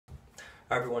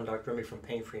Hi everyone, Dr. Remy from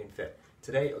Pain Free and Fit.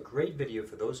 Today, a great video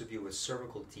for those of you with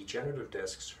cervical degenerative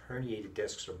discs, herniated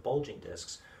discs, or bulging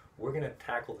discs. We're going to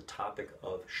tackle the topic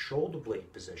of shoulder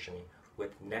blade positioning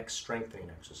with neck strengthening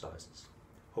exercises.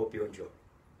 Hope you enjoy.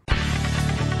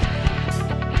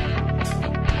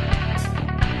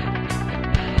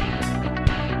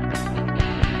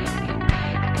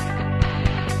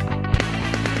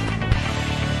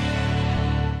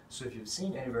 So if you've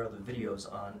seen any of our other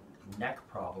videos on neck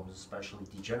problems, especially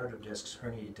degenerative discs,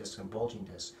 herniated discs, and bulging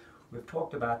discs, we've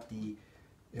talked about the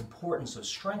importance of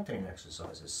strengthening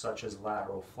exercises such as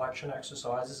lateral flexion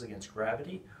exercises against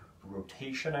gravity,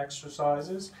 rotation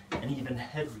exercises, and even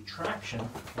head retraction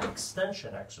and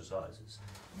extension exercises.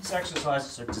 These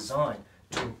exercises are designed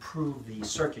to improve the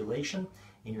circulation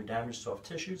in your damaged soft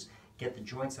tissues, get the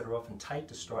joints that are often tight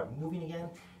to start moving again,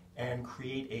 and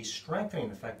create a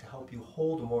strengthening effect to help you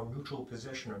hold a more neutral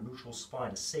position or neutral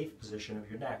spine, a safe position of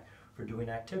your neck for doing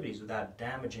activities without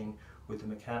damaging with the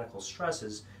mechanical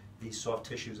stresses these soft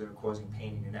tissues that are causing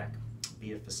pain in your neck,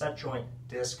 be it facet joint,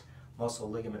 disc, muscle,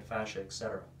 ligament, fascia,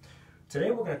 etc.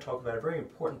 Today we're going to talk about a very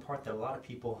important part that a lot of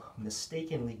people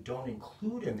mistakenly don't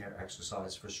include in their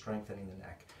exercise for strengthening the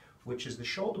neck, which is the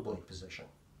shoulder blade position.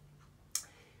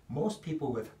 Most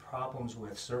people with problems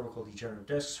with cervical degenerative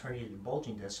discs, herniated and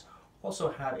bulging discs also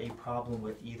have a problem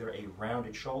with either a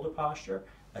rounded shoulder posture,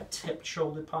 a tipped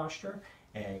shoulder posture,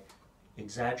 an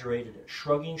exaggerated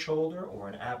shrugging shoulder, or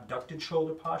an abducted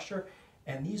shoulder posture.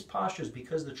 And these postures,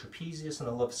 because the trapezius and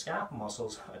the left scapula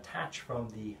muscles attach from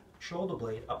the shoulder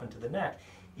blade up into the neck,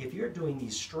 if you're doing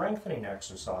these strengthening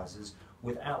exercises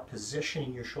without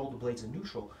positioning your shoulder blades in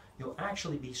neutral, you'll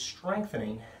actually be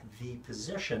strengthening the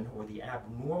position or the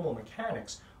abnormal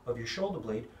mechanics of your shoulder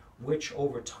blade, which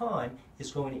over time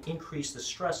is going to increase the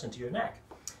stress into your neck.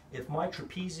 If my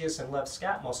trapezius and left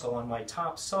scap muscle on my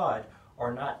top side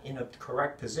are not in a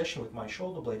correct position with my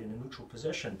shoulder blade in a neutral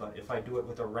position, but if I do it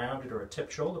with a rounded or a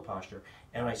tipped shoulder posture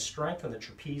and I strengthen the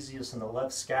trapezius and the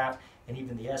left scap and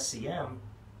even the SCM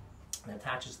that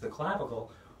attaches to the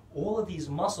clavicle, all of these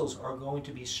muscles are going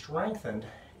to be strengthened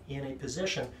in a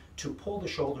position to pull the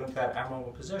shoulder into that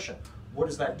abnormal position. What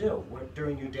does that do?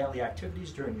 During your daily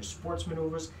activities, during your sports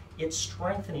maneuvers, it's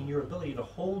strengthening your ability to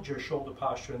hold your shoulder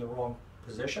posture in the wrong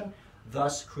position,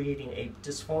 thus creating a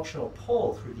dysfunctional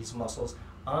pull through these muscles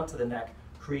onto the neck,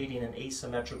 creating an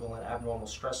asymmetrical and abnormal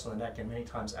stress on the neck and many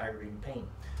times aggravating pain.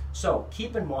 So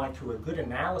keep in mind, through a good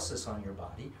analysis on your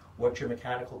body, what your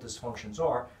mechanical dysfunctions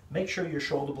are. Make sure your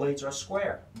shoulder blades are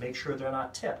square. Make sure they're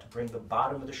not tipped. Bring the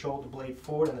bottom of the shoulder blade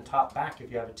forward and the top back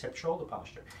if you have a tipped shoulder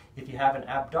posture. If you have an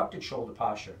abducted shoulder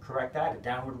posture, correct that. A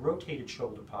downward rotated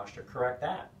shoulder posture, correct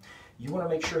that. You want to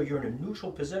make sure you're in a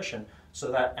neutral position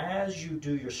so that as you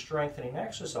do your strengthening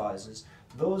exercises,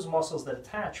 those muscles that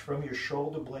attach from your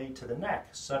shoulder blade to the neck,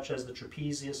 such as the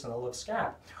trapezius and the left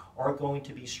scap, are going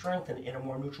to be strengthened in a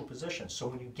more neutral position. So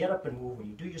when you get up and move, when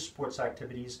you do your sports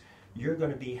activities, you're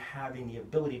going to be having the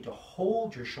ability to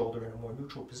hold your shoulder in a more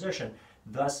neutral position,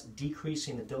 thus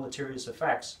decreasing the deleterious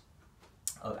effects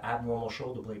of abnormal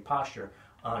shoulder blade posture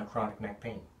on chronic neck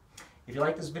pain. If you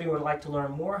like this video and would like to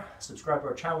learn more, subscribe to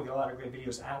our channel. We've got a lot of great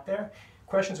videos out there.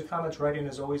 Questions or comments, write in.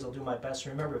 As always, I'll do my best.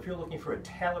 Remember, if you're looking for a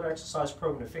tailored exercise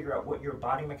program to figure out what your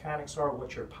body mechanics are,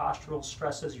 what your postural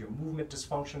stresses, your movement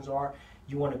dysfunctions are,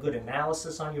 you want a good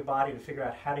analysis on your body to figure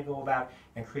out how to go about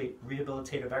and create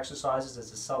rehabilitative exercises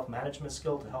as a self-management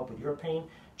skill to help with your pain,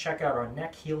 check out our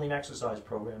neck healing exercise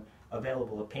program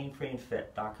available at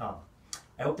painfreeandfit.com.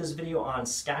 I hope this video on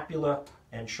scapula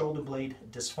and shoulder blade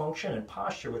dysfunction and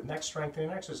posture with neck strengthening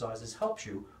exercises helps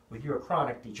you with your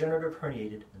chronic degenerative,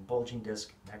 herniated, and bulging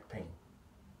disc neck pain.